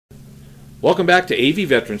Welcome back to AV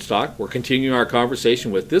Veterans Talk. We're continuing our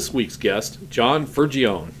conversation with this week's guest, John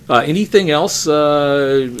Fergione. Anything else?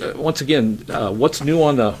 Once again, what's new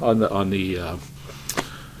on the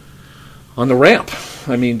ramp?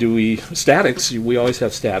 I mean, do we statics? We always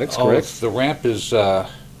have statics, correct? The ramp is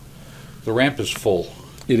full.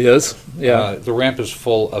 It is. Yeah. The ramp is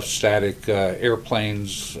full of static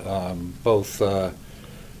airplanes, both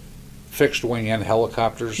fixed wing and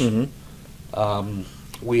helicopters. Mm-hmm.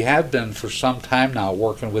 We have been for some time now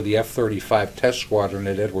working with the F-35 test squadron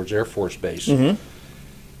at Edwards Air Force Base. Mm-hmm.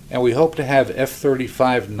 And we hope to have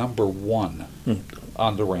F-35 number 1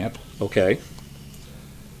 on the ramp. Okay.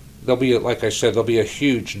 There'll be, like I said, there'll be a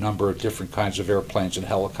huge number of different kinds of airplanes and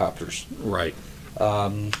helicopters. Right.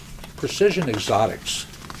 Precision exotics.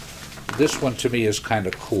 This one to me is kind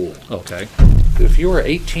of cool. Okay. If you are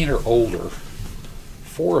 18 or older,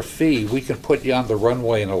 for a fee, we can put you on the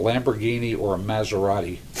runway in a Lamborghini or a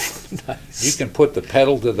Maserati. Nice. You can put the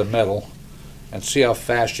pedal to the metal and see how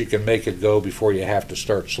fast you can make it go before you have to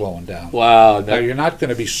start slowing down. Wow. Now, you're not going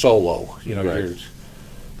to be solo. You know, Right.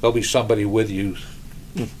 There'll be somebody with you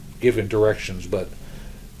giving directions, but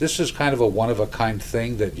this is kind of a one-of-a-kind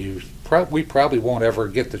thing that we probably won't ever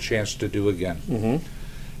get the chance to do again. Mm-hmm.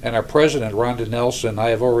 And our president, Rhonda Nelson, I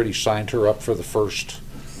have already signed her up for the first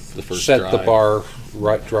set the bar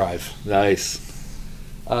drive. Nice.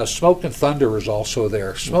 Smoke and Thunder is also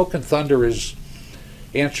there. Smoke and Thunder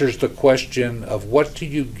answers the question of what do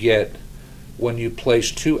you get when you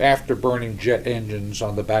place 2 afterburning jet engines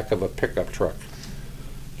on the back of a pickup truck.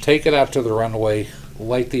 Take it out to the runway,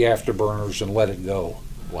 light the afterburners, and let it go.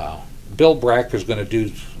 Wow. Bill Brack is going to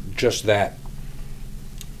do just that.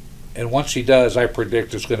 And once he does, I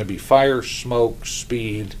predict it's going to be fire, smoke,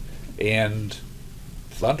 speed, and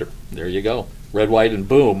thunder. There you go. Red, white, and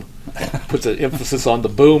boom. Puts an emphasis on the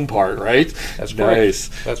boom part, right? That's correct.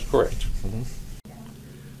 Nice. That's correct.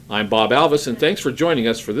 I'm Bob Alvis, and thanks for joining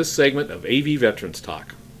us for this segment of AV Veterans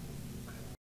Talk.